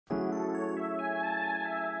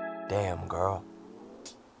Damn, girl.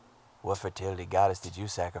 What fertility goddess did you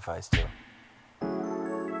sacrifice to?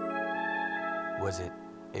 Was it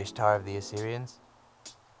Ishtar of the Assyrians?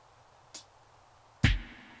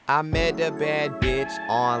 I met a bad bitch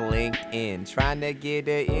on LinkedIn, trying to get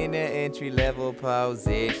her in an entry-level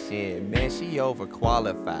position. Man, she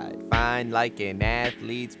overqualified, fine like an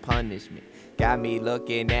athlete's punishment. Got me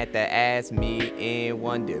looking at the ass meat in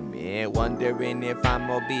wonderment, wondering if I'm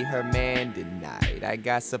gonna be her man tonight. I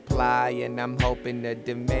got supply and I'm hoping the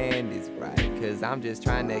demand is right, cause I'm just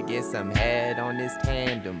trying to get some head on this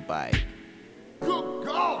tandem bike. Good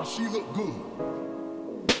God, she look good.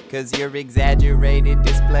 Cause your exaggerated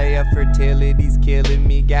display of fertility's killing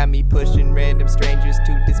me. Got me pushing random strangers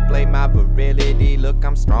to display my virility. Look,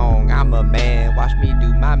 I'm strong, I'm a man, watch me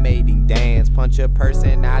do my mating dance. Punch a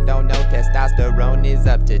person I don't know, testosterone is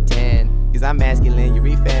up to 10. Cause I'm masculine, you're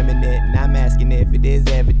effeminate, and I'm asking if it is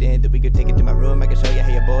evident that we could take it to my room, I can show you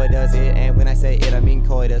how your boy does it. And when I say it, I mean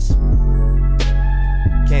coitus.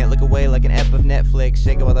 Can't look away like an ep of Netflix,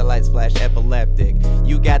 shake it while the lights flash, epileptic.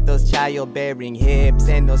 You got those childbearing hips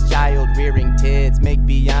and those child-rearing tits, make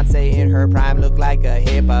Beyonce in her prime look like a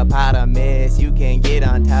hippopotamus. You can get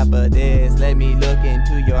on top of this, let me look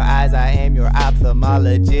into your eyes, I am your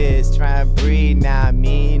ophthalmologist. Try and breathe, now I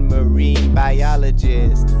mean marine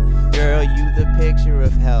biologist. Girl, you the picture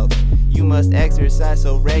of health, you must exercise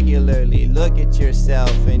so regularly. Look at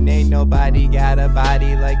yourself, and ain't nobody got a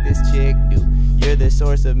body like this chick do. You're the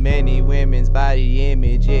source of many women's body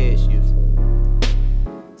image issues.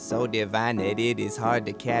 So divine that it is hard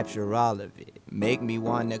to capture all of it. Make me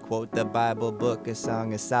wanna quote the Bible book, a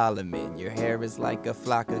Song of Solomon. Your hair is like a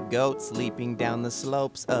flock of goats leaping down the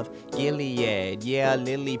slopes of Gilead. Yeah, a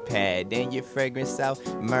lily pad, and your fragrance out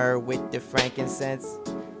myrrh with the frankincense.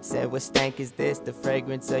 Said what stank is this? The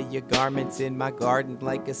fragrance of your garments in my garden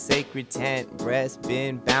like a sacred tent. Breasts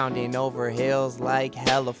been bounding over hills like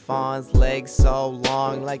Helifons. Legs so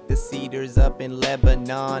long like the cedars up in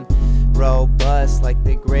Lebanon. Robust like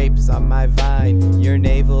the grapes on my vine. Your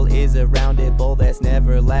navel is a rounded bowl that's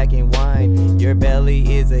never lacking wine. Your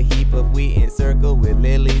belly is a heap of wheat encircled with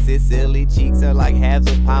lilies. Its silly cheeks are like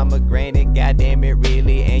halves of pomegranate, goddamn it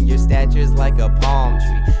really. And your stature's like a palm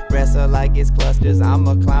tree. Breasts are like its clusters,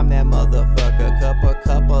 I'ma climb that motherfucker.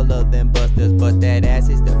 Couple of them busters, but that ass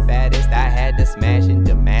is the fattest. I had to smash in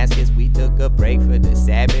Damascus. We took a break for the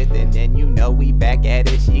Sabbath, and then you know we back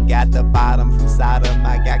at it. She got the bottom from Sodom,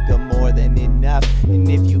 I got good more than enough. And